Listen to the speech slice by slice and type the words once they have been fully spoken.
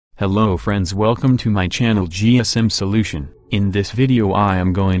Hello friends, welcome to my channel GSM Solution. In this video I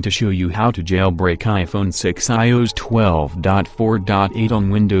am going to show you how to jailbreak iPhone 6 iOS 12.4.8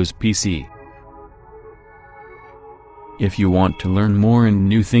 on Windows PC. If you want to learn more and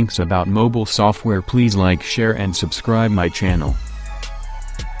new things about mobile software, please like, share and subscribe my channel.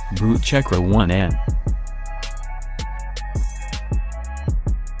 Boot Checkra1n.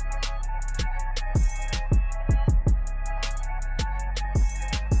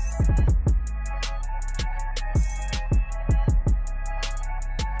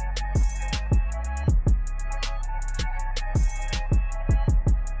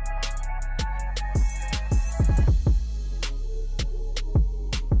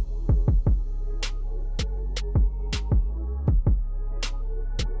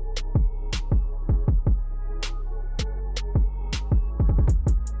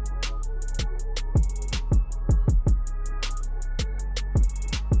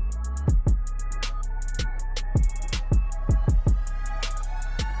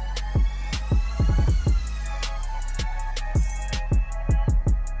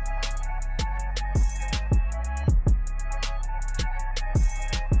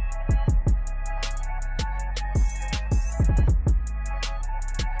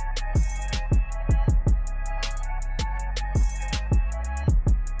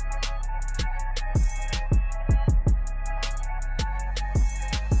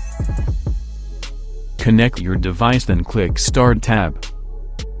 Connect your device, then click Start tab.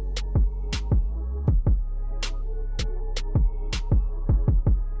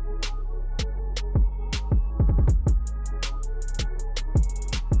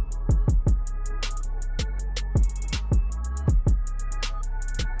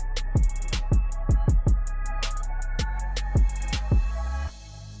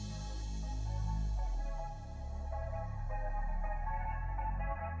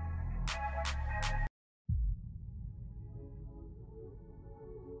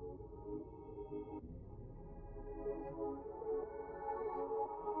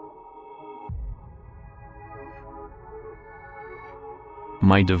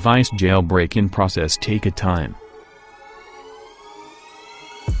 My device jailbreak in process take a time.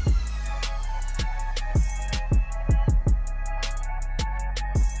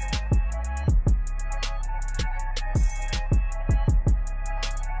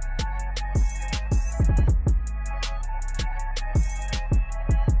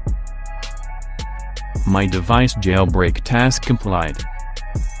 My device jailbreak task complied.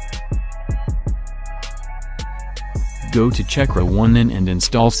 Go to Checkra1n and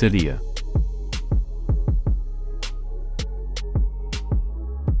install Cydia.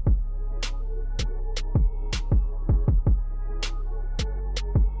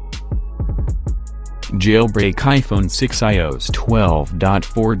 Jailbreak iPhone 6 iOS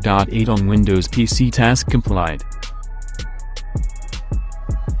 12.4.8 on Windows PC task complied.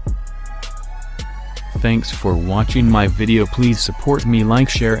 Thanks for watching my video. Please support me, like,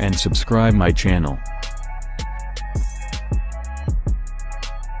 share and subscribe my channel.